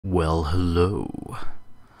Well, hello.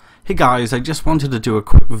 Hey guys, I just wanted to do a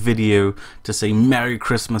quick video to say Merry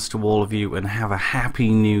Christmas to all of you and have a Happy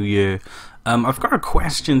New Year. I've got a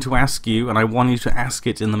question to ask you, and I want you to ask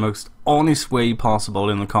it in the most honest way possible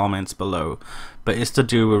in the comments below. But it's to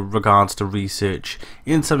do with regards to research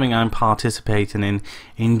in something I'm participating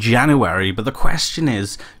in January. But the question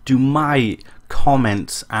is, do my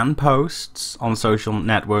comments and posts on social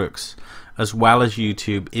networks as well as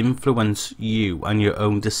YouTube influence you and your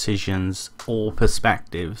own decisions or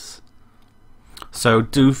perspectives? So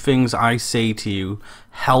do things I say to you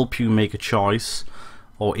help you make a choice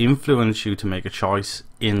or influence you to make a choice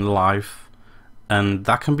in life? And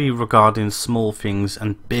that can be regarding small things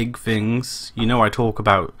and big things. You know, I talk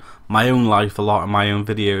about my own life a lot in my own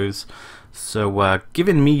videos. So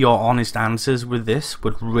giving me your honest answers with this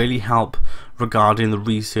would really help regarding the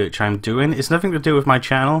research I'm doing. It's nothing to do with my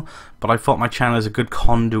channel, but I thought my channel is a good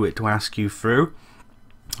conduit to ask you through.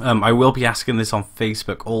 I will be asking this on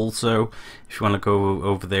Facebook also, if you want to go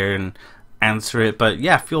over there and answer it. But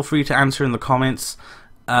yeah, feel free to answer in the comments.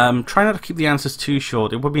 Try not to keep the answers too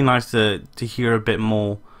short. It would be nice to hear a bit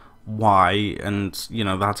more why and, you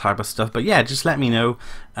know, that type of stuff. But yeah, just let me know.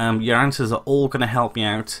 Your answers are all going to help me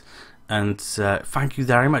out. And thank you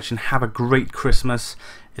very much, and have a great Christmas.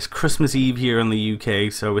 It's Christmas Eve here in the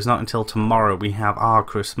UK, so it's not until tomorrow we have our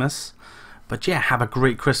Christmas. But yeah, have a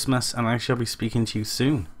great Christmas, and I shall be speaking to you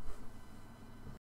soon.